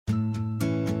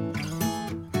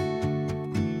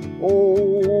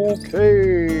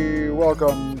Okay,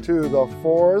 welcome to the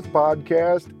fourth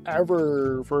podcast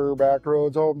ever for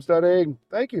Backroads Homesteading.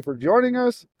 Thank you for joining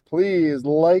us. Please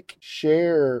like,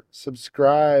 share,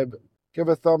 subscribe, give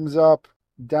a thumbs up,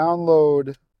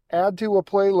 download, add to a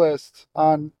playlist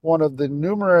on one of the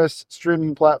numerous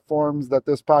streaming platforms that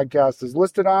this podcast is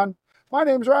listed on. My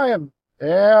name's Ryan,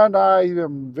 and I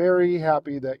am very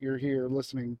happy that you're here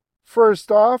listening.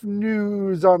 First off,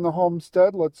 news on the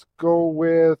homestead. Let's go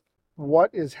with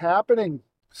what is happening.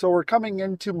 So we're coming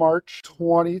into March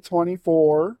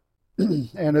 2024,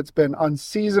 and it's been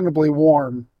unseasonably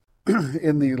warm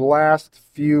in the last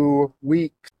few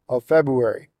weeks of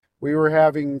February. We were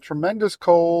having tremendous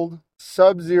cold,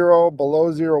 sub-zero,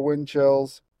 below zero wind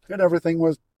chills, and everything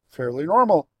was fairly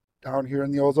normal down here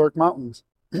in the Ozark Mountains.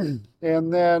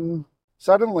 And then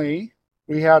suddenly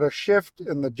we had a shift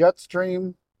in the jet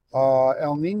stream.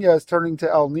 El Nino is turning to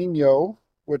El Nino,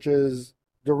 which is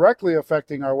directly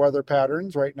affecting our weather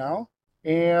patterns right now.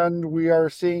 And we are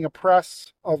seeing a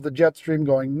press of the jet stream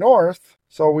going north.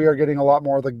 So we are getting a lot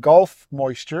more of the Gulf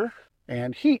moisture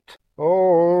and heat.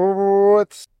 Oh,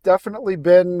 it's definitely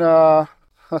been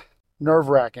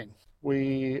nerve-wracking.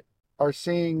 We are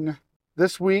seeing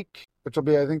this week, which will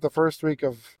be, I think, the first week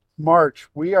of March,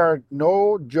 we are,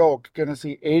 no joke, going to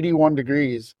see 81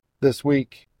 degrees this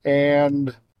week.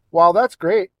 And while that's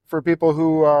great for people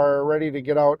who are ready to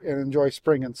get out and enjoy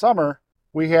spring and summer,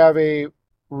 we have a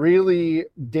really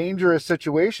dangerous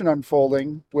situation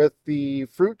unfolding with the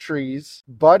fruit trees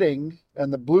budding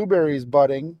and the blueberries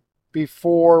budding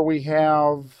before we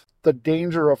have the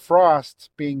danger of frost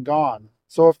being gone.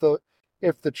 So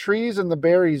if the trees and the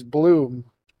berries bloom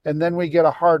and then we get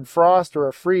a hard frost or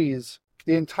a freeze,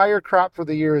 the entire crop for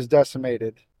the year is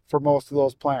decimated for most of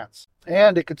those plants.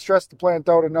 And it could stress the plant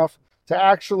out enough to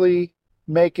actually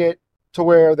make it to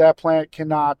where that plant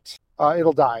cannot,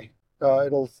 it'll die.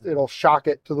 It'll shock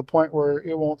it to the point where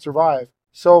it won't survive.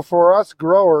 So for us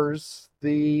growers,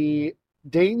 the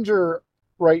danger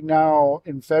right now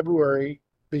in February,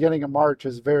 beginning of March,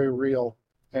 is very real.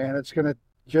 And it's going to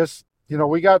just,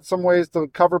 we got some ways to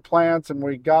cover plants and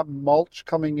we got mulch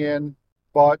coming in.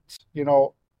 But,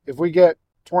 if we get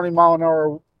 20 mile an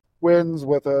hour winds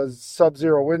with a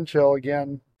sub-zero wind chill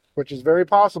again, which is very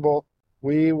possible,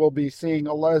 we will be seeing,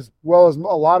 as well as a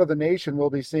lot of the nation will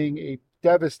be seeing, a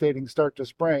devastating start to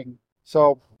spring.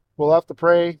 So we'll have to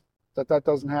pray that that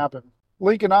doesn't happen.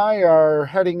 Link and I are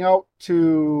heading out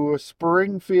to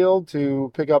Springfield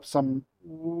to pick up some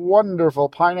wonderful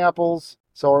pineapples.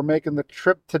 So we're making the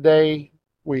trip today.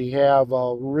 We have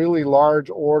a really large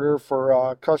order for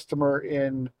a customer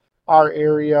in our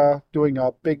area doing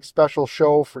a big special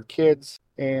show for kids.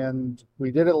 And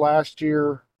we did it last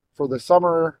year for the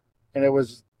summer, and it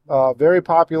was very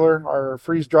popular. Our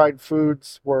freeze-dried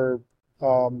foods were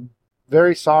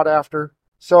very sought after.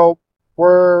 So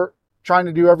we're trying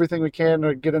to do everything we can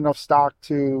to get enough stock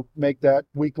to make that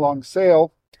week-long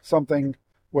sale something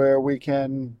where we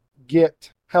can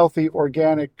get healthy,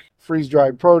 organic,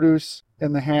 freeze-dried produce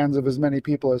in the hands of as many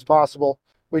people as possible.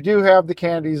 We do have the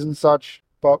candies and such,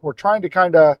 but we're trying to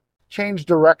kind of change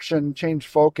direction, change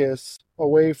focus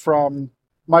away from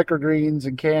microgreens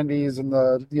and candies and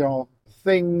the,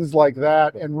 things like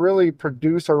that, and really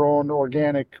produce our own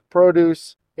organic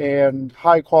produce and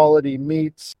high quality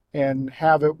meats and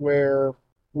have it where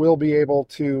we'll be able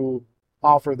to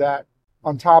offer that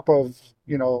on top of,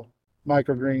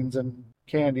 microgreens and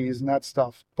candies and that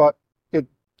stuff. But it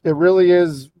really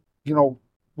is,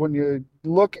 when you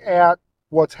look at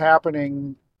what's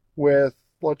happening with,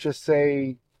 let's just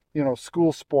say,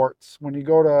 school sports, when you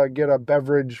go to get a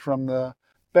beverage from the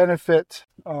benefit,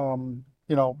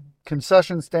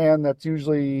 concession stand, that's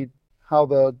usually how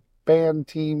the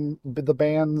bands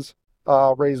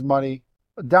raise money.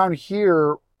 Down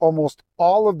here, almost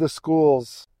all of the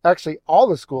schools, actually all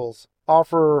the schools,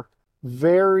 offer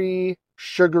very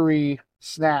sugary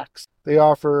snacks. They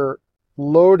offer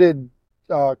loaded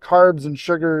carbs and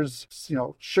sugars,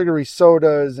 sugary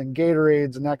sodas and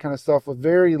Gatorades and that kind of stuff with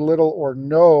very little or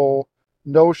no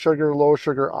sugar, low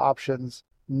sugar options.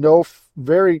 I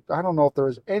don't know if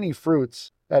there's any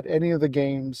fruits at any of the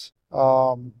games.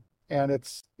 And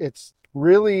it's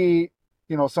really,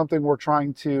 something we're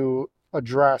trying to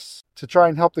address to try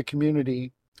and help the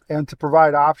community and to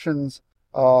provide options,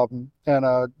 and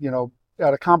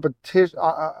at a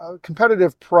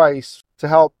competitive price to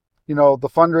help, the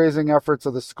fundraising efforts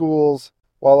of the schools,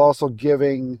 while also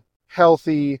giving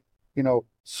healthy,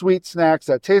 sweet snacks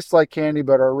that taste like candy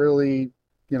but are really,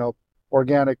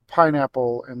 organic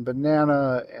pineapple and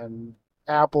banana and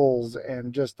apples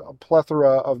and just a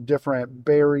plethora of different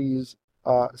berries.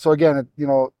 So again,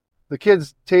 the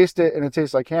kids taste it and it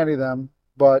tastes like candy to them,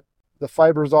 but the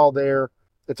fiber's all there.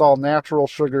 It's all natural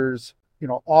sugars.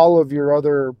 All of your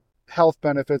other health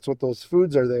benefits with those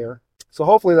foods are there. So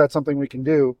hopefully that's something we can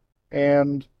do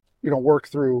and, work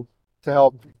through to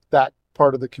help that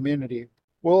part of the community.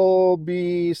 We'll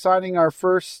be signing our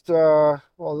first, this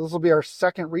will be our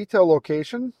second retail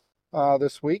location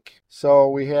this week. So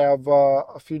we have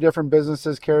a few different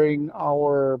businesses carrying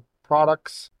our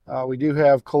products. We do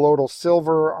have colloidal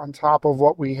silver on top of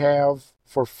what we have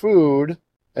for food.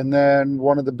 And then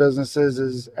one of the businesses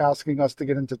is asking us to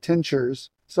get into tinctures.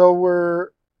 So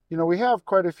we have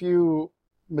quite a few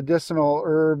medicinal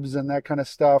herbs and that kind of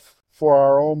stuff for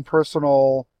our own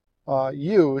personal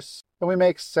use. And we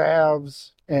make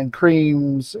salves and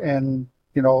creams and,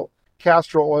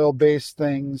 castor oil based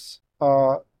things.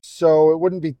 So it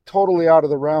wouldn't be totally out of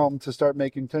the realm to start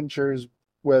making tinctures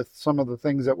with some of the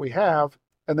things that we have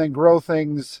and then grow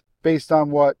things based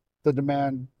on what the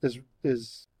demand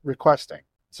is requesting.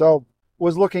 So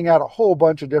was looking at a whole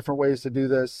bunch of different ways to do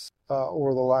this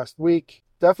over the last week.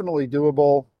 Definitely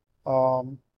doable.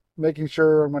 Making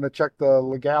sure I'm going to check the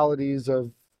legalities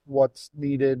of what's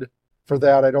needed for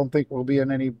that. I don't think we'll be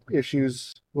in any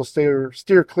issues. We'll steer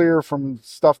clear from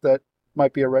stuff that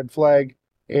might be a red flag.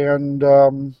 And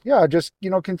just,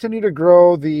 continue to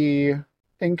grow the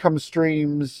income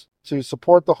streams to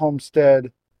support the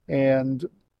homestead and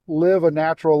live a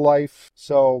natural life.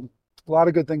 So a lot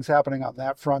of good things happening on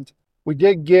that front. We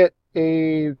did get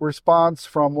a response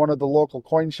from one of the local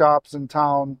coin shops in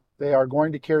town. They are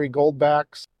going to carry gold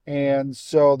backs, and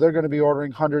so they're going to be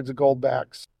ordering hundreds of gold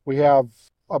backs. We have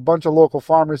a bunch of local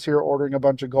farmers here ordering a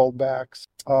bunch of gold backs,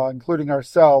 including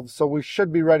ourselves. So we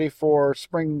should be ready for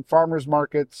spring farmers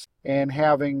markets and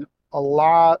having a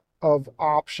lot of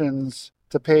options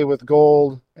to pay with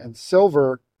gold and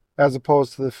silver as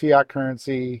opposed to the fiat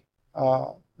currency.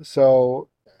 So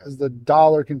as the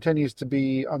dollar continues to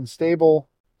be unstable,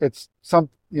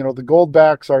 the gold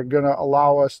backs are going to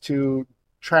allow us to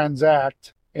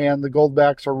transact. And the gold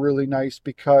backs are really nice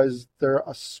because they're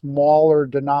a smaller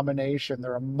denomination.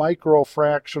 They're a micro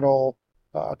fractional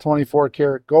 24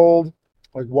 karat gold.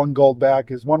 Like one gold back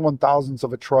is 1/1000th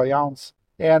of a troy ounce.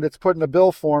 And it's put in a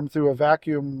bill form through a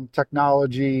vacuum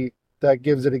technology that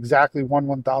gives it exactly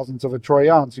 1/1000th of a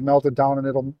troy ounce. You melt it down and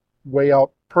it'll weigh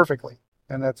out perfectly.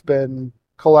 And that's been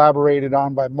collaborated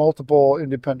on by multiple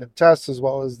independent tests, as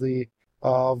well as the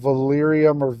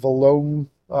Valerium or Valome,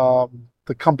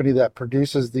 the company that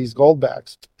produces these gold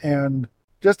backs. And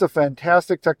just a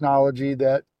fantastic technology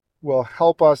that will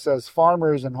help us as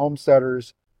farmers and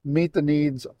homesteaders meet the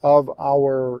needs of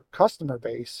our customer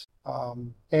base.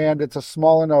 And it's a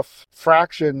small enough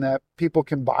fraction that people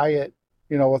can buy it,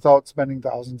 without spending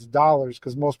thousands of dollars,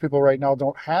 because most people right now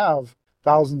don't have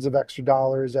thousands of extra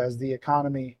dollars as the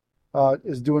economy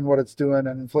is doing what it's doing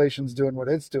and inflation's doing what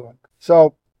it's doing.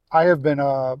 So I have been,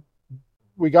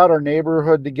 we got our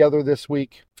neighborhood together this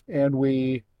week and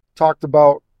we talked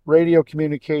about radio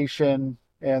communication.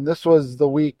 And this was the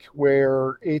week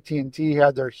where AT&T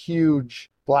had their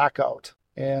huge blackout.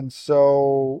 And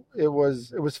so it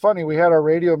was funny. We had our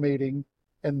radio meeting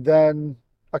and then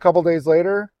a couple days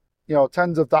later,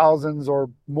 tens of thousands or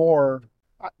more.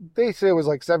 They say it was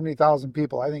like 70,000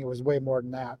 people. I think it was way more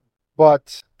than that.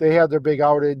 But they had their big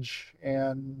outage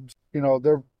and,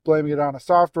 they're blaming it on a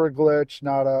software glitch,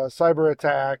 not a cyber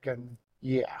attack. And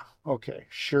yeah, okay,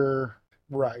 sure,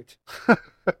 right.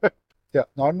 Yeah,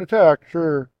 not an attack,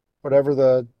 sure. Whatever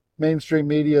the mainstream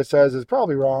media says is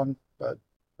probably wrong. But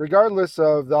regardless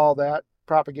of all that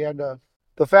propaganda,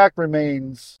 the fact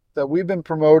remains that we've been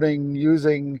promoting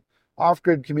using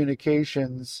off-grid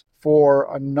communications for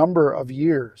a number of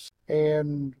years.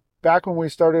 And back when we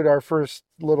started our first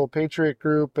little Patriot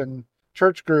group and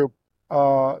church group,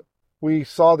 we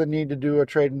saw the need to do a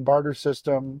trade and barter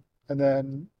system, and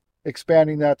then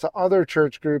expanding that to other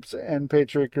church groups and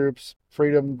Patriot groups,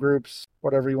 freedom groups,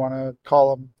 whatever you want to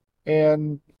call them,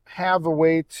 and have a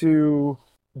way to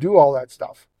do all that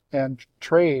stuff and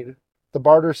trade. The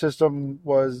barter system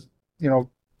was,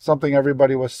 something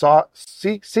everybody was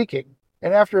seeking.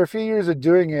 And after a few years of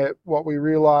doing it, what we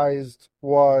realized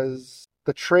was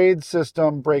the trade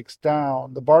system breaks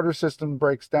down. The barter system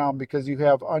breaks down because you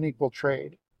have unequal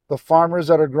trade. The farmers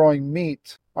that are growing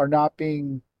meat are not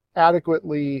being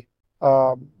adequately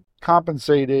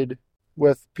compensated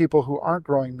with people who aren't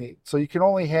growing meat. So you can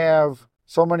only have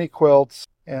so many quilts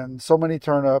and so many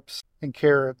turnips and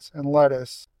carrots and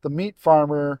lettuce. The meat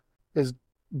farmer is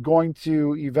going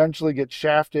to eventually get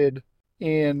shafted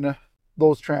in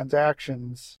those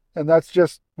transactions. And that's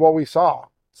just what we saw.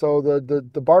 So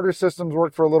the barter systems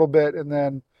worked for a little bit, and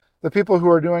then the people who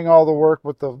are doing all the work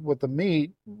with the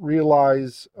meat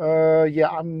realize, yeah,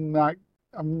 I'm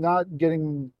not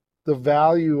getting the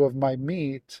value of my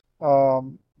meat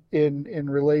in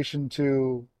relation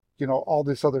to, all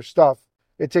this other stuff.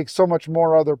 It takes so much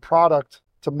more other product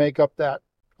to make up that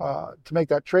to make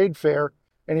that trade fair,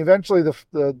 and eventually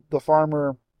the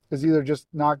farmer is either just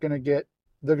not going to get,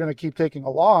 they're going to keep taking a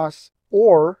loss,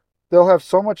 or they'll have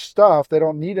so much stuff they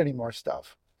don't need any more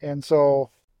stuff. And so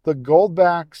the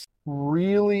goldbacks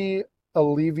really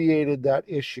alleviated that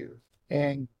issue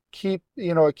and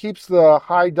it keeps the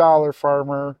high dollar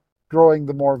farmer growing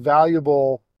the more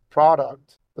valuable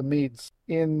product, the meats,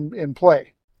 in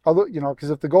play. Although, because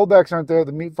if the goldbacks aren't there,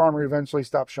 the meat farmer eventually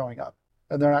stops showing up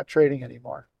and they're not trading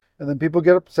anymore. And then people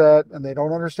get upset and they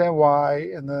don't understand why.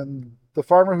 And then the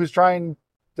farmer who's trying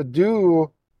to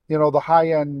do, the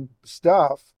high end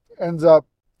stuff ends up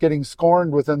getting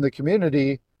scorned within the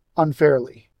community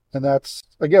unfairly. And that's,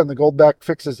 again, the goldback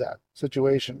fixes that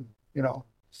situation,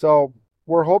 So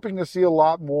we're hoping to see a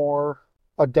lot more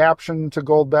adaptation to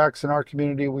goldbacks in our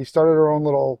community. We started our own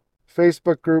little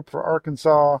Facebook group for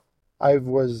Arkansas. I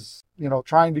was,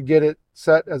 trying to get it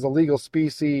set as a legal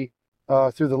species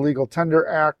through the Legal Tender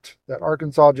Act that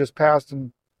Arkansas just passed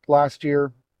in last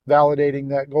year, validating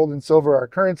that gold and silver are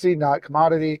currency, not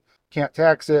commodity, can't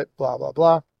tax it, blah, blah,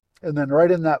 blah. And then right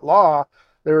in that law,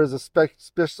 there is a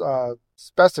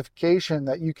specification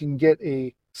that you can get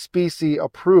a species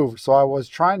approved. So I was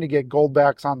trying to get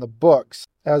goldbacks on the books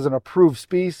as an approved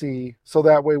species so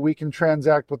that way we can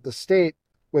transact with the state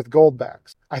with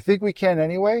goldbacks. I think we can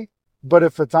anyway, but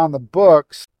if it's on the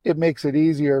books, it makes it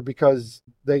easier because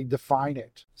they define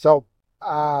it. So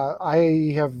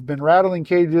I have been rattling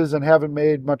cages and haven't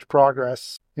made much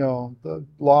progress. The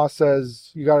law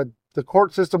says the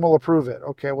court system will approve it.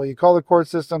 Okay, well, you call the court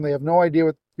system, they have no idea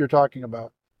what you're talking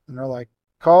about. And they're like,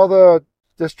 call the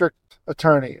district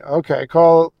attorney. Okay,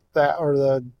 call that,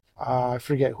 or I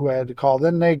forget who I had to call.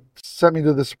 Then they sent me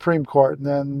to the Supreme Court, and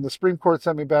then the Supreme Court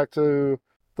sent me back to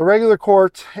the regular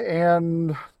court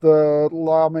and the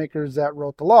lawmakers that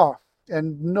wrote the law.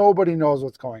 And nobody knows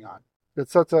what's going on.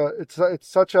 It's such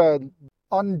a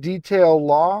undetailed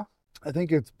law. I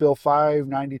think it's Bill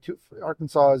 592,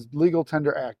 Arkansas's Legal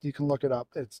Tender Act. You can look it up.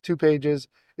 It's 2 pages.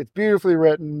 It's beautifully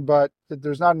written, but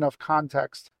there's not enough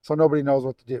context, so nobody knows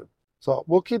what to do. So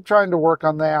we'll keep trying to work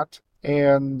on that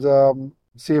and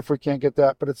see if we can't get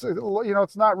that. But it's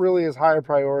not really as high a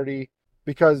priority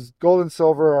because gold and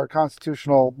silver are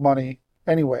constitutional money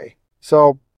anyway.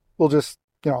 So we'll just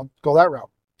go that route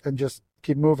and just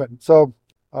keep moving. So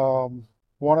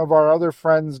one of our other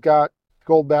friends got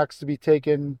goldbacks to be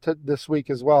taken this week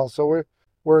as well. So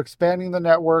we're expanding the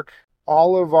network.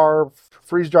 All of our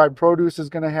freeze-dried produce is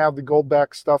going to have the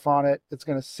goldback stuff on it. It's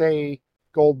going to say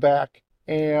goldback,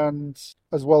 and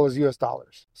as well as US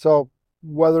dollars. So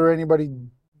whether anybody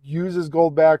uses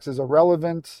goldbacks is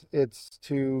irrelevant. It's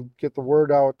to get the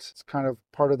word out. It's kind of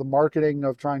part of the marketing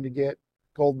of trying to get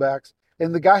goldbacks.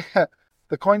 And the guy,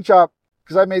 the coin shop,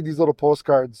 because I made these little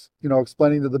postcards,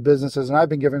 explaining to the businesses, and I've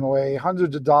been giving away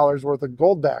hundreds of dollars worth of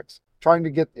goldbacks, trying to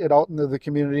get it out into the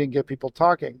community and get people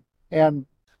talking. And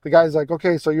the guy's like,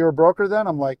 okay, so you're a broker then?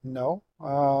 I'm like, no,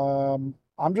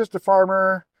 I'm just a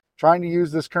farmer trying to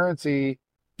use this currency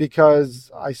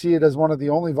because I see it as one of the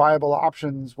only viable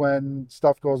options when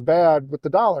stuff goes bad with the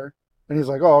dollar. And he's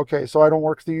like, oh, okay, so I don't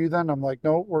work through you then? I'm like,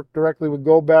 no, work directly with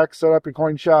Goldback, set up your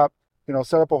coin shop,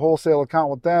 set up a wholesale account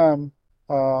with them.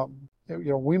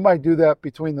 We might do that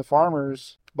between the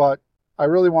farmers, but I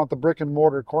really want the brick and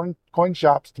mortar coin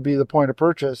shops to be the point of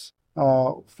purchase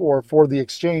for the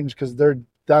exchange, because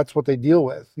that's what they deal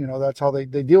with. That's how they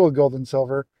deal with gold and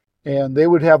silver, and they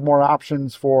would have more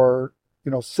options for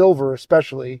silver,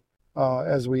 especially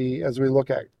as we look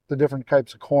at the different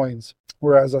types of coins,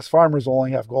 whereas us farmers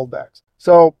only have goldbacks.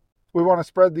 So we want to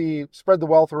spread the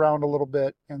wealth around a little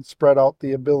bit and spread out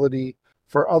the ability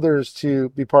for others to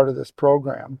be part of this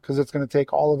program, because it's going to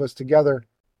take all of us together.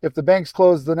 If the banks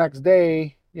close the next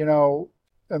day, and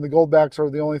the goldbacks are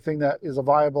the only thing that is a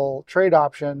viable trade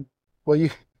option, well, you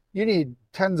need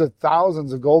tens of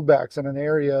thousands of goldbacks in an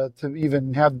area to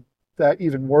even have that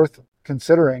even worth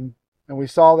considering. And we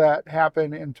saw that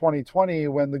happen in 2020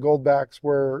 when the goldbacks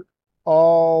were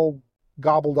all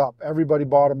gobbled up. Everybody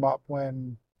bought them up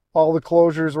when all the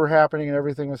closures were happening and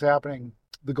everything was happening.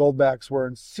 The goldbacks were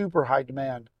in super high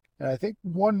demand. And I think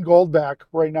one goldback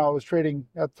right now was trading,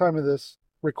 at the time of this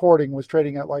recording, was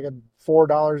trading at like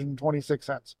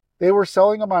 $4.26. They were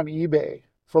selling them on eBay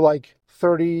for like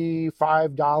 $35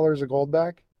 a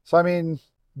goldback. So, I mean,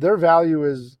 their value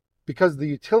is, because the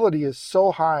utility is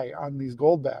so high on these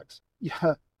goldbacks.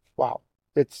 Yeah, wow.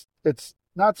 It's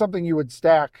not something you would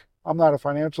stack. I'm not a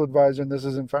financial advisor and this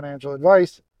isn't financial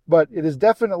advice, but it is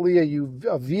definitely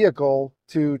a vehicle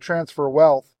to transfer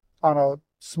wealth on a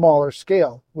smaller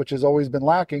scale, which has always been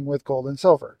lacking with gold and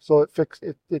silver. So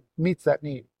it meets that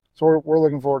need. So we're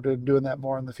looking forward to doing that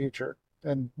more in the future.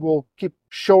 And we'll keep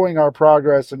showing our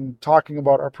progress and talking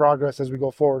about our progress as we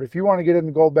go forward. If you want to get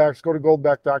into Goldbacks, go to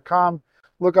goldback.com,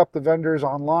 look up the vendors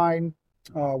online.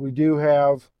 We do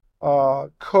have a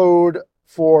code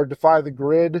for Defy the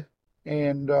Grid,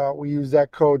 and we use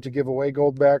that code to give away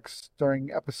Goldbacks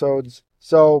during episodes.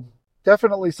 So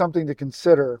definitely something to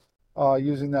consider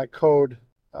using that code.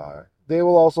 They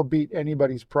will also beat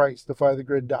anybody's price,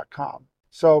 defythegrid.com.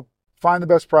 So find the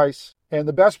best price, and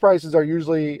the best prices are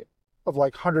usually of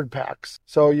like 100 packs.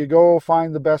 So you go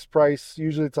find the best price.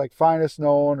 Usually it's like Finest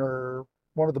Known or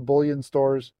one of the bullion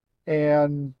stores,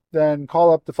 and then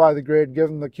call up Defy the Grid, give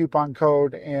them the coupon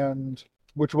code, and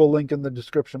which we'll link in the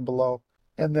description below.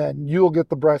 And then you'll get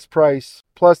the best price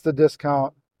plus the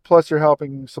discount, plus you're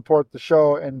helping support the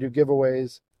show and do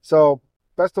giveaways. So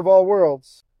best of all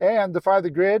worlds. And Defy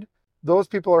the Grid, those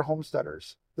people are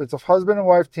homesteaders. It's a husband and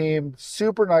wife team,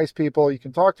 super nice people. You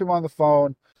can talk to them on the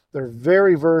phone. They're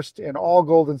very versed in all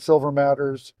gold and silver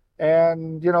matters.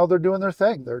 And, you know, they're doing their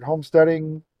thing. They're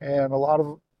homesteading, and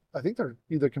I think they're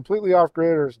either completely off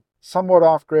grid or somewhat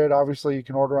off grid. Obviously, you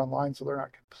can order online, so they're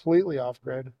not completely off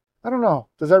grid. I don't know.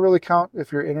 Does that really count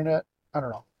if you're internet? I don't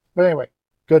know. But anyway,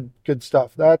 good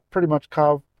stuff. That pretty much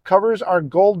covers our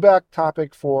Goldback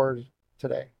topic for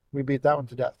today. We beat that one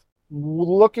to death.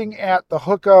 Looking at the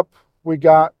hookup we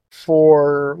got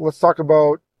let's talk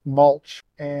about mulch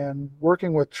and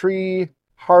working with tree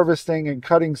harvesting and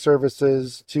cutting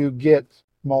services to get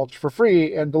mulch for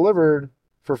free and delivered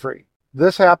for free.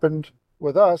 This happened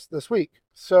with us this week.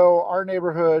 So our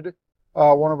neighborhood,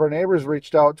 one of our neighbors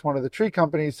reached out to one of the tree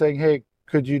companies saying, hey,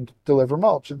 could you deliver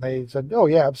mulch? And they said, oh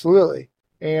yeah, absolutely.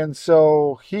 And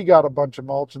so he got a bunch of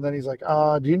mulch, and then he's like,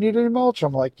 do you need any mulch?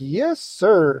 I'm like, yes,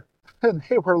 sir. And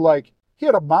they were like, he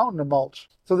had a mountain of mulch.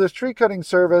 So this tree cutting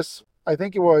service, I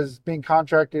think it was being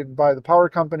contracted by the power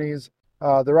companies.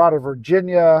 They're out of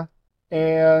Virginia,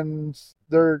 and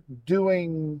they're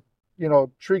doing,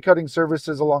 tree cutting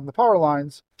services along the power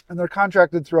lines, and they're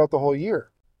contracted throughout the whole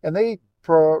year. And they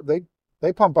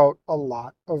pump out a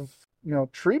lot of,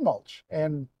 tree mulch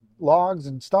and logs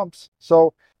and stumps.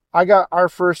 So I got our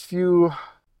first few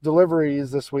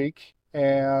deliveries this week,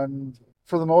 and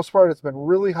for the most part, it's been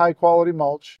really high quality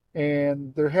mulch,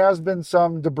 and there has been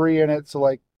some debris in it. So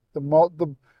like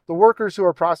the workers who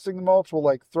are processing the mulch will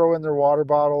like throw in their water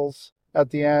bottles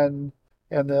at the end,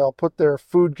 and they'll put their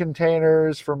food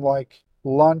containers from like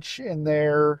lunch in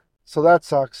there. So that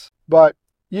sucks, but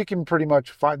you can pretty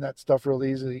much find that stuff real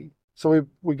easily. So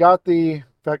we got in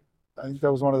fact, I think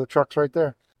that was one of the trucks right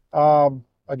there.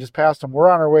 I just passed them. We're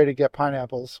on our way to get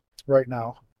pineapples right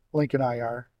now. Link and I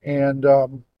are. And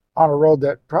on a road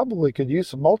that probably could use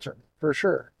some mulching for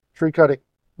sure. Tree cutting.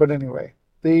 But anyway,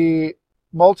 the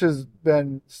mulch has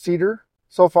been cedar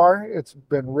so far. It's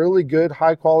been really good,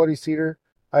 high quality cedar.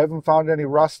 I haven't found any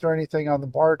rust or anything on the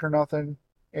bark or nothing.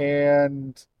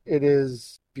 And it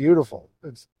is beautiful.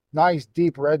 It's nice,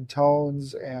 deep red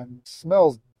tones and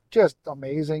smells just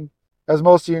amazing. As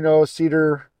most of you know,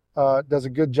 cedar does a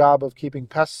good job of keeping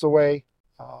pests away.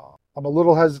 I'm a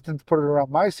little hesitant to put it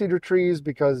around my cedar trees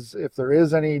because if there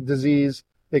is any disease,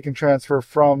 it can transfer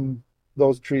from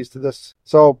those trees to this.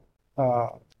 So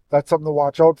that's something to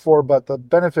watch out for, but the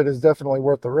benefit is definitely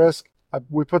worth the risk.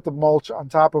 We put the mulch on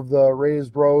top of the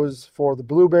raised rows for the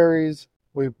blueberries.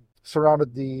 We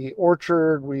surrounded the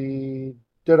orchard. We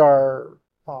did our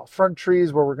front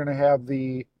trees where we're going to have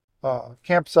the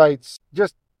campsites.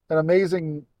 Just an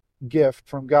amazing gift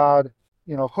from God,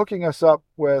 hooking us up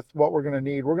with what we're going to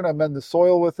need. We're going to amend the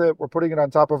soil with it. We're putting it on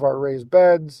top of our raised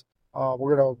beds.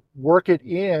 We're going to work it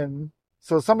in.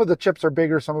 So some of the chips are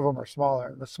bigger, some of them are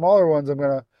smaller. The smaller ones I'm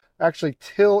going to actually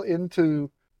till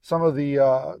into some of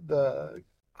the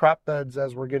crop beds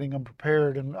as we're getting them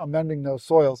prepared and amending those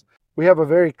soils. We have a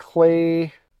very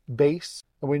clay base,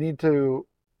 and we need to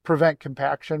prevent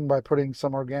compaction by putting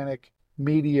some organic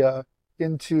media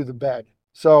into the bed.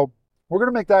 So we're going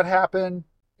to make that happen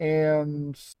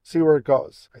and see where it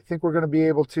goes. I think we're going to be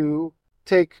able to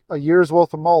take a year's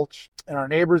worth of mulch, and our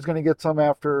neighbor's going to get some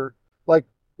after,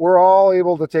 we're all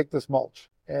able to take this mulch.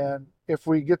 And if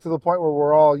we get to the point where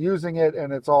we're all using it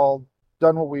and it's all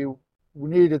done what we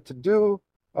need it to do,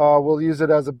 we'll use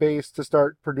it as a base to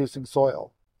start producing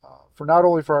soil for not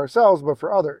only for ourselves, but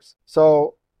for others.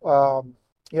 So,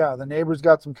 the neighbor's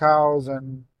got some cows,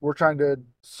 and we're trying to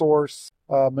source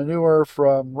manure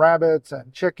from rabbits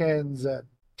and chickens and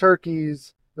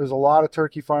turkeys. There's a lot of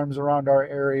turkey farms around our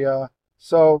area.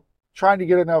 So trying to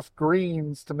get enough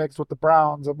greens to mix with the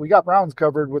browns. We got browns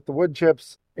covered with the wood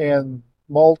chips and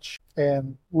mulch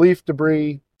and leaf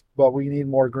debris, but we need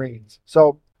more greens.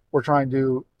 So we're trying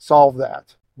to solve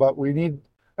that. But we need,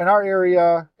 in our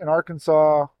area, in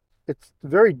Arkansas, it's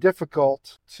very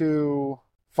difficult to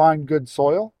find good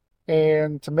soil.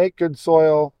 And to make good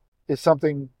soil is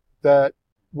something that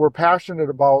we're passionate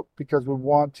about because we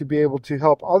want to be able to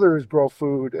help others grow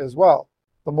food as well.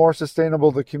 The more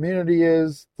sustainable the community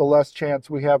is, the less chance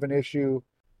we have an issue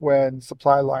when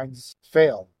supply lines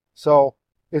fail. So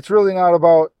it's really not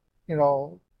about, you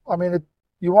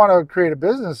want to create a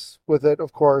business with it,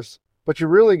 of course, but you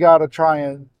really got to try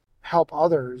and help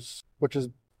others, which is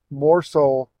more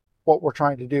so what we're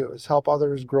trying to do, is help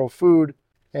others grow food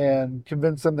and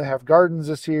convince them to have gardens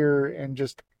this year and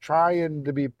just try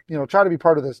to be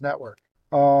part of this network.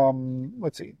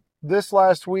 Let's see. This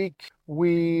last week,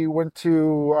 we went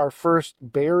to our first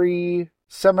berry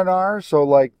seminar. So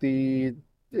like the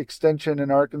extension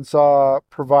in Arkansas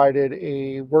provided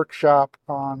a workshop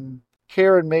on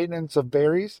care and maintenance of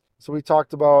berries. So we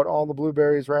talked about all the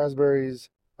blueberries, raspberries,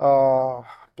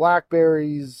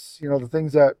 blackberries, the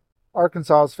things that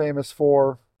Arkansas is famous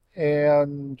for,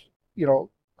 and,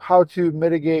 how to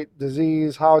mitigate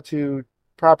disease, how to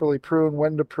properly prune,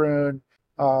 when to prune,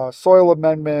 soil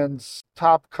amendments,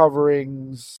 top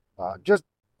coverings, just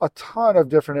a ton of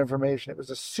different information. It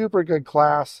was a super good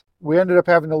class. We ended up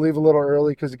having to leave a little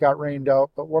early because it got rained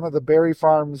out, but one of the berry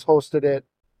farms hosted it,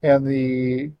 and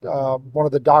one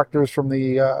of the doctors from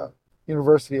the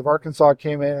University of Arkansas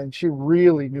came in, and she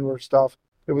really knew her stuff.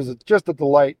 It was just a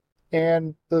delight,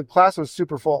 and the class was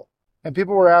super full, and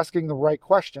people were asking the right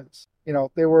questions.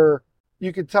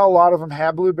 You could tell a lot of them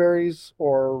had blueberries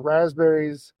or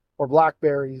raspberries or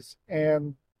blackberries,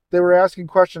 and they were asking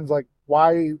questions like,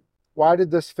 why did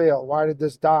this fail? Why did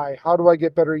this die? How do I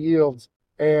get better yields?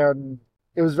 And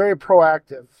it was very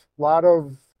proactive. A lot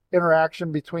of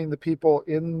interaction between the people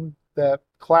in that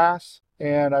class,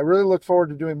 and I really look forward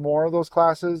to doing more of those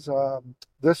classes.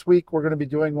 This week we're going to be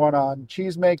doing one on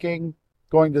cheese making,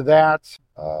 going to that.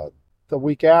 The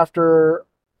week after,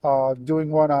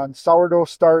 doing one on sourdough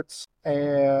starts,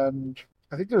 and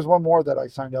I think there's one more that I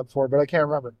signed up for, but I can't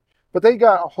remember. But they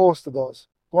got a host of those.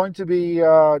 Going to be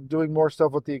doing more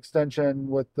stuff with the extension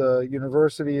with the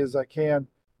university as I can.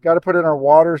 Got to put in our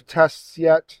water tests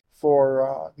yet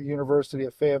for the University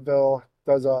of Fayetteville.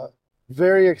 Does a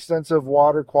very extensive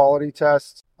water quality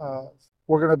test.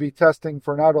 We're going to be testing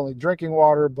for not only drinking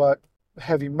water, but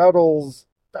heavy metals,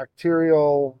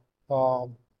 bacterial,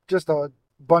 just a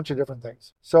bunch of different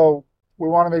things. So we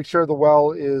want to make sure the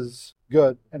well is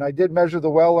good. And I did measure the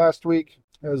well last week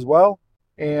as well.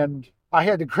 And I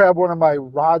had to grab one of my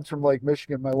rods from Lake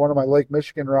Michigan, one of my Lake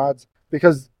Michigan rods,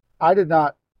 because I did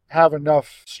not have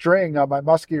enough string on my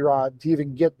muskie rod to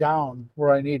even get down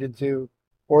where I needed to,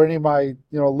 or any of my,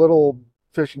 little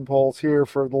fishing poles here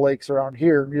for the lakes around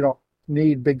here. You don't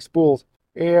need big spools.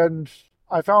 And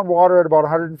I found water at about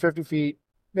 150 feet,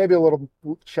 maybe a little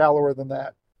shallower than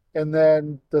that. And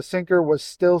then the sinker was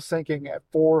still sinking at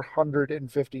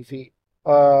 450 feet.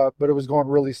 But it was going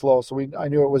really slow. So I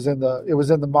knew it was in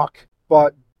the muck.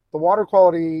 But the water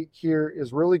quality here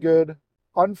is really good.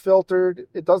 Unfiltered.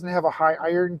 It doesn't have a high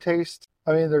iron taste.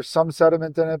 I mean, there's some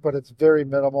sediment in it, but it's very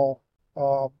minimal.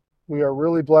 We are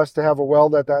really blessed to have a well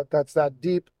that's that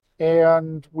deep.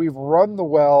 And we've run the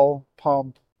well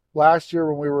pump last year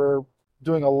when we were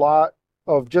doing a lot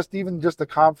of just the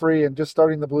comfrey and just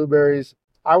starting the blueberries.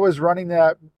 I was running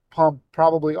that pump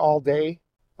probably all day,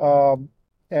 and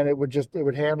it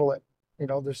would handle it.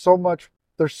 There's so much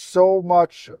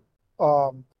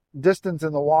distance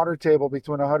in the water table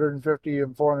between 150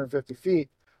 and 450 feet.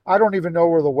 I don't even know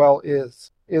where the well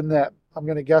is in that. I'm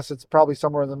going to guess it's probably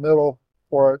somewhere in the middle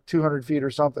or 200 feet or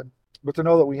something. But to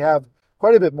know that we have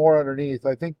quite a bit more underneath.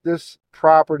 I think this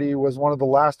property was one of the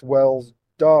last wells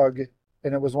dug,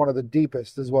 and it was one of the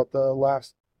deepest, is what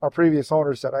our previous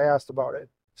owner said. I asked about it.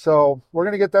 So we're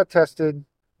going to get that tested.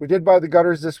 We did buy the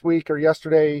gutters this week or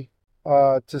yesterday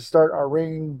to start our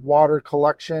rainwater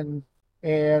collection.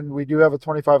 And we do have a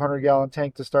 2,500 gallon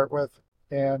tank to start with,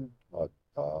 and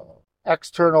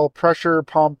external pressure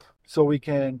pump so we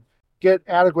can get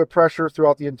adequate pressure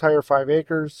throughout the entire 5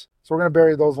 acres. So we're going to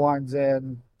bury those lines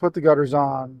in, put the gutters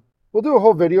on. We'll do a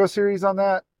whole video series on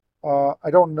that. I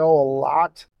don't know a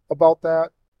lot about that,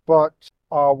 but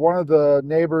one of the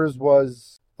neighbors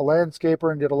was a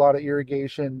landscaper and did a lot of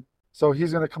irrigation. So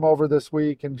he's going to come over this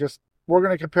week and we're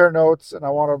going to compare notes, and I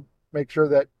want to make sure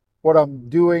that what I'm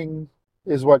doing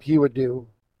is what he would do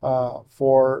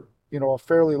for a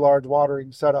fairly large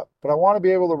watering setup. But I want to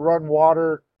be able to run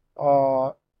water,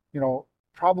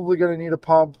 probably going to need a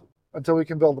pump until we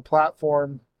can build a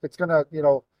platform. It's going to,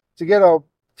 to get a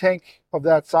tank of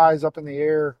that size up in the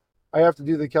air, I have to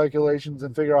do the calculations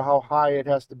and figure out how high it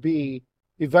has to be.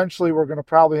 Eventually, we're going to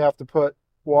probably have to put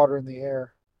water in the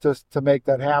air to make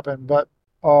that happen, but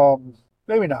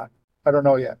maybe not. I don't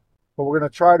know yet. But we're going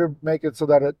to try to make it so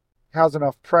that it has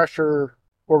enough pressure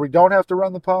where we don't have to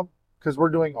run the pump, because we're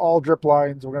doing all drip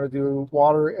lines. We're going to do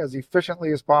water as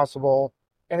efficiently as possible.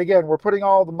 And again, we're putting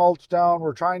all the mulch down.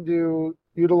 We're trying to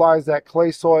utilize that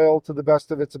clay soil to the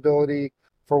best of its ability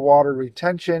for water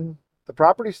retention. The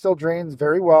property still drains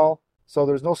very well, so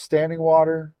there's no standing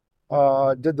water.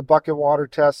 Did the bucket water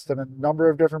test in a number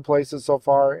of different places so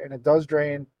far, and it does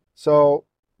drain. So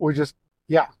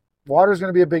water is going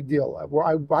to be a big deal.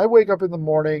 I wake up in the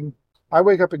morning, I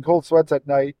wake up in cold sweats at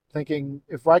night thinking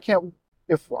if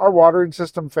our watering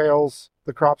system fails,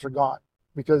 the crops are gone.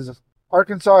 Because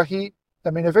Arkansas heat,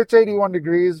 if it's 81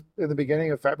 degrees in the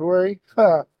beginning of February,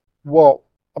 whoa,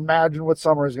 imagine what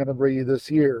summer is going to be this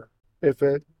year. If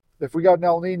we got an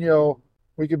El Nino,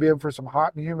 we could be in for some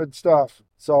hot and humid stuff.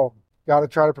 So got to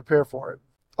try to prepare for it.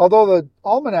 Although the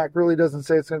almanac really doesn't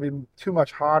say it's going to be too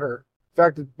much hotter. In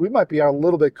fact, we might be a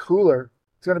little bit cooler.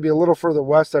 It's going to be a little further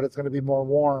west that it's going to be more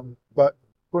warm, but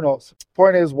who knows?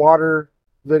 Point is, water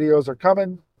videos are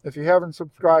coming. If you haven't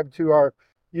subscribed to our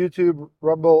YouTube,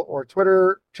 Rumble, or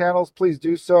Twitter channels, please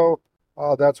do so.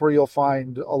 That's where you'll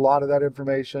find a lot of that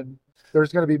information.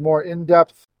 There's going to be more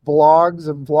in-depth blogs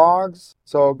and vlogs.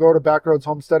 So go to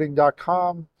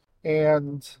backroadshomesteading.com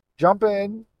and jump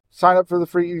in, sign up for the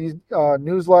free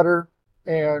newsletter,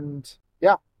 and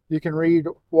you can read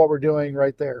what we're doing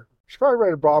right there. I should probably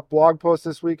write a blog post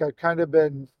this week. I've kind of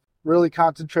been really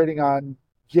concentrating on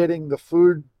getting the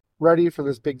food ready for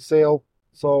this big sale.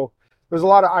 So there's a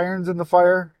lot of irons in the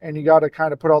fire, and you got to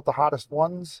kind of put out the hottest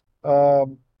ones.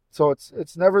 So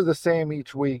it's never the same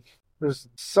each week. There's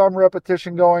some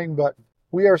repetition going, but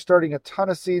we are starting a ton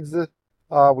of seeds.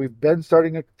 We've been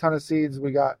starting a ton of seeds.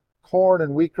 We got corn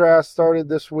and wheatgrass started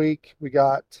this week. We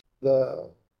got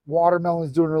the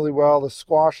watermelon's doing really well. The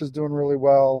squash is doing really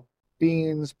well.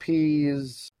 Beans,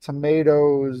 peas,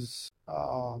 tomatoes.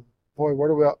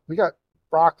 We got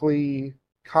broccoli,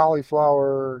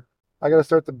 cauliflower. I got to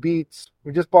start the beets.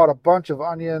 We just bought a bunch of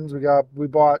onions. We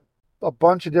bought a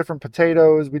bunch of different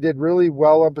potatoes. We did really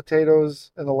well on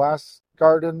potatoes in the last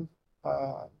garden.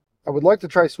 I would like to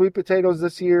try sweet potatoes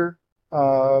this year.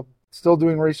 Still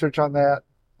doing research on that.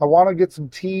 I want to get some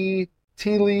tea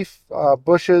leaf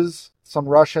bushes, some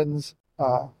Russians,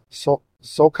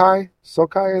 Sokai,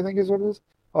 I think is what it is.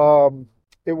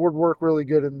 It would work really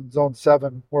good in zone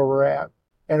 7 where we're at.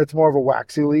 And it's more of a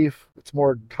waxy leaf. It's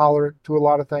more tolerant to a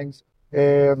lot of things.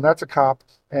 And that's a cop.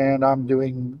 And I'm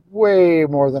doing way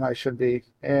more than I should be.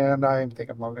 And I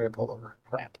think I'm going to get pulled over.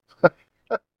 Crap.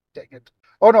 Dang it.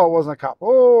 Oh, no, it wasn't a cop.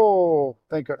 Oh,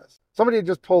 thank goodness. Somebody had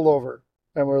just pulled over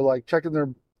and were like checking their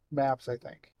maps, I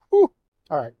think. Whew.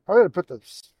 All right. I'm going to put the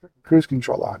cruise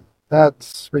control on.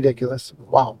 That's ridiculous.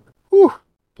 Wow. Whew.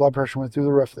 Blood pressure went through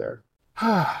the roof there.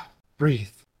 Breathe.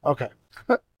 Okay.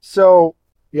 So,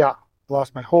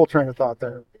 lost my whole train of thought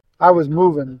there. I was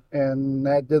moving, and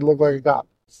that did look like a cop.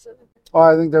 Oh,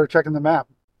 I think they were checking the map.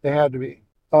 They had to be.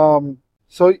 Lots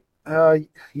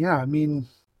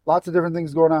of different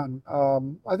things going on.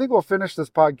 I think we'll finish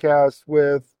this podcast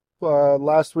with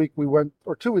last week 2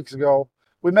 weeks ago,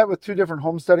 we met with 2 different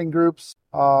homesteading groups.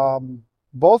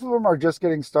 Both of them are just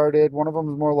getting started. One of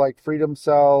them is more like freedom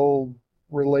cell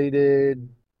related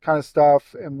kind of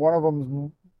stuff, and one of them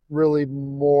is really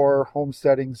more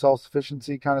homesteading,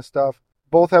 self-sufficiency kind of stuff.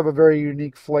 Both have a very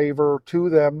unique flavor to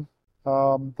them.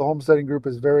 The homesteading group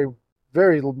is very,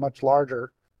 very much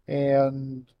larger,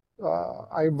 and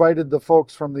I invited the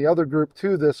folks from the other group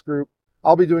to this group.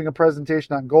 I'll be doing a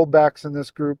presentation on goldbacks in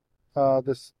this group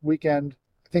this weekend.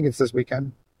 I think it's this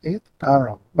weekend. 8th? I don't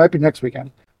know. Might be next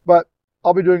weekend. But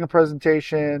I'll be doing a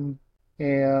presentation,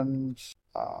 and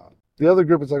the other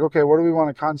group is like, okay, what do we want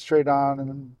to concentrate on?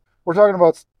 And we're talking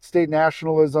about state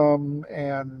nationalism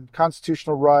and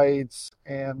constitutional rights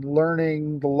and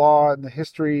learning the law and the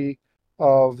history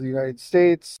of the United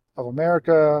States, of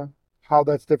America, how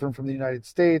that's different from the United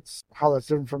States, how that's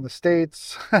different from the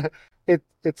states.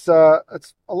 It's a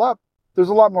lot. There's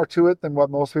a lot more to it than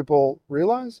what most people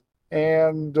realize.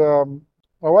 And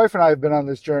my wife and I have been on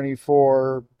this journey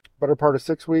for better part of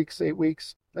 6 weeks, 8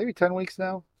 weeks, maybe 10 weeks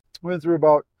now. We went through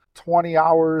about 20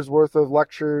 hours worth of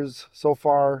lectures so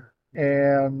far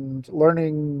and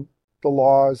learning the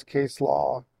laws, case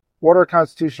law, what our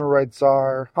constitutional rights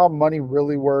are, how money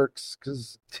really works,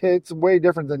 because it's way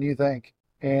different than you think.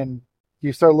 And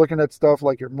you start looking at stuff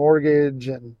like your mortgage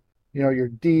and, your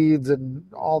deeds and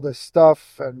all this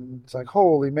stuff. And it's like,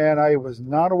 holy man, I was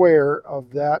not aware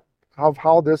of that, of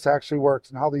how this actually works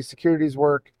and how these securities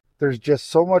work. There's just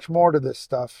so much more to this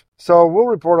stuff. So we'll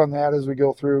report on that as we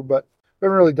go through, but we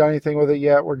haven't really done anything with it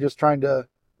yet. We're just trying to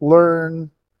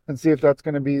learn and see if that's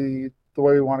going to be the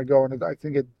way we want to go. And I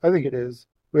think it is.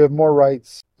 We have more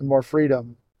rights and more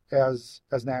freedom as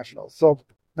nationals. So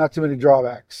not too many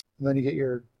drawbacks. And then you get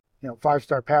your,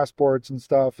 5-star passports and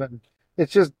stuff. And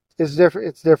it's different.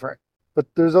 It's different. But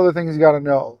there's other things you got to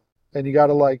know. And you got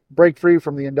to break free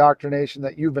from the indoctrination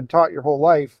that you've been taught your whole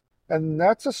life. And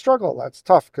that's a struggle. That's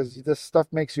tough because this stuff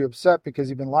makes you upset because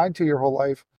you've been lied to your whole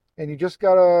life. And you just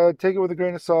got to take it with a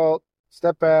grain of salt,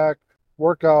 step back,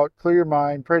 work out, clear your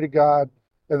mind, pray to God,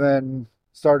 and then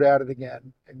start at it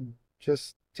again. And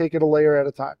just take it a layer at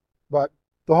a time. But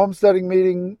the homesteading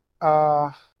meeting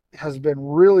has been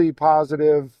really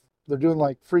positive. They're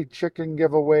doing free chicken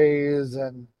giveaways,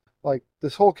 and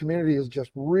this whole community is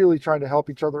just really trying to help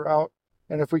each other out.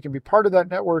 And if we can be part of that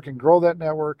network and grow that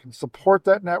network and support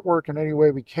that network in any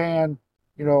way we can,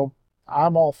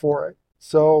 I'm all for it.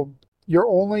 So you're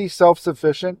only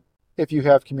self-sufficient if you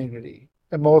have community.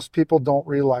 And most people don't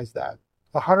realize that.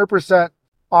 100%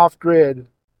 off-grid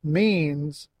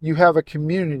means you have a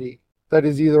community that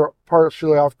is either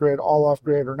partially off-grid, all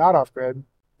off-grid, or not off-grid.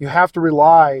 You have to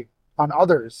rely on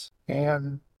others.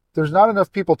 And there's not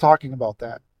enough people talking about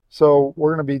that. So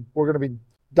we're gonna be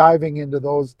diving into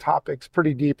those topics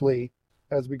pretty deeply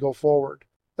as we go forward.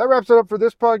 That wraps it up for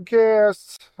this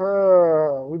podcast.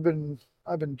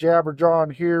 I've been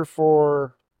jabber-jawing here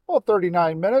for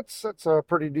 39 minutes. That's a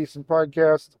pretty decent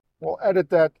podcast. We'll edit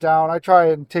that down. I try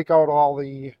and take out all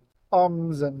the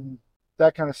ums and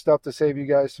that kind of stuff to save you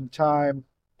guys some time.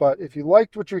 But if you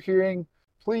liked what you're hearing,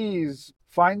 please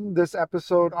find this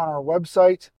episode on our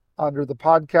website under the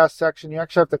podcast section. You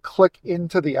actually have to click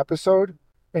into the episode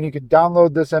and you can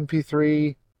download this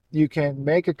MP3. You can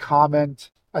make a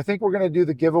comment. I think we're going to do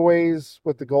the giveaways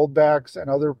with the gold backs and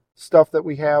other stuff that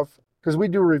we have because we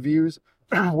do reviews.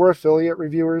 We're affiliate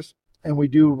reviewers and we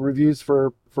do reviews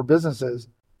for businesses.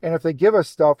 And if they give us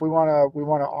stuff, we want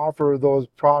to offer those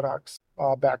products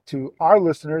back to our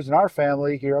listeners and our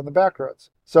family here on the Backroads.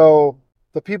 So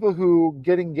the people who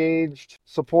get engaged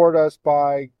support us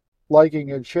by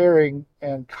liking and sharing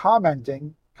and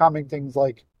commenting things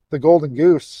like the golden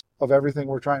goose of everything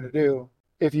we're trying to do.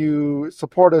 If you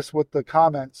support us with the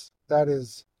comments, I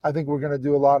think we're going to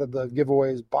do a lot of the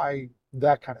giveaways by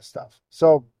that kind of stuff.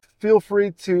 So feel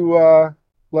free to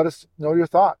let us know your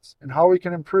thoughts and how we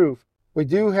can improve. We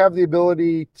do have the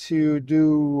ability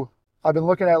to I've been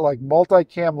looking at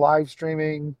multi-cam live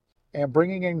streaming and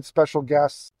bringing in special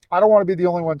guests. I don't want to be the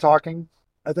only one talking.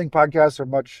 I think podcasts are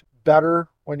much better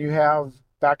when you have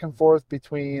back and forth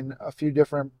between a few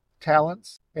different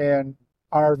talents. And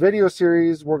on our video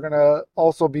series, we're going to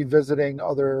also be visiting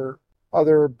other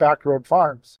backroad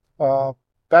farms.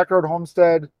 Backroad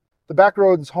Homestead, the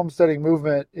Backroads Homesteading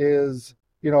movement is,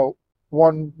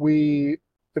 one we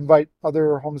invite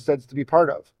other homesteads to be part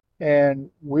of. And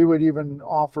we would even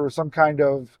offer some kind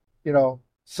of,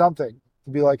 something to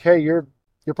be like, hey, you're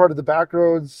part of the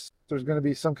Backroads. There's going to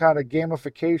be some kind of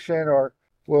gamification, or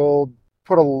we'll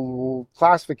put a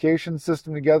classification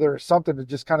system together or something to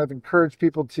just kind of encourage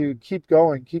people to keep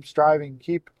going, keep striving,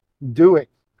 keep doing,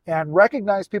 and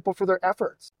recognize people for their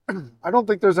efforts. I don't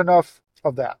think there's enough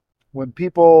of that. When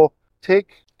people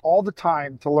take all the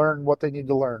time to learn what they need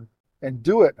to learn and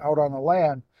do it out on the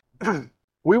land,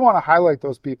 we want to highlight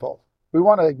those people. We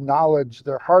want to acknowledge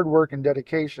their hard work and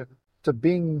dedication to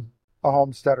being a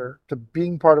homesteader, to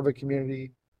being part of a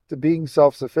community, to being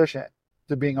self-sufficient,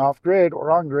 to being off-grid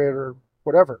or on-grid or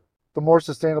whatever. The more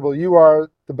sustainable you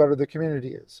are, the better the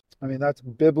community is. I mean, that's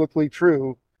biblically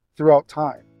true throughout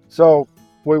time. So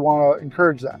we want to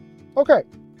encourage that. Okay,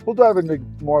 we'll dive into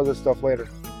more of this stuff later.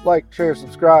 Like, share,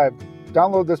 subscribe.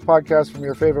 Download this podcast from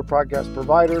your favorite podcast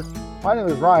provider. My name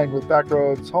is Ryan with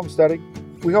Backroads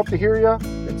Homesteading. We hope to hear you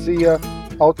and see you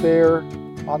out there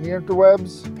on the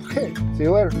interwebs. Okay, see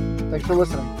you later. Thanks for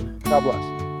listening. God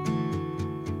bless.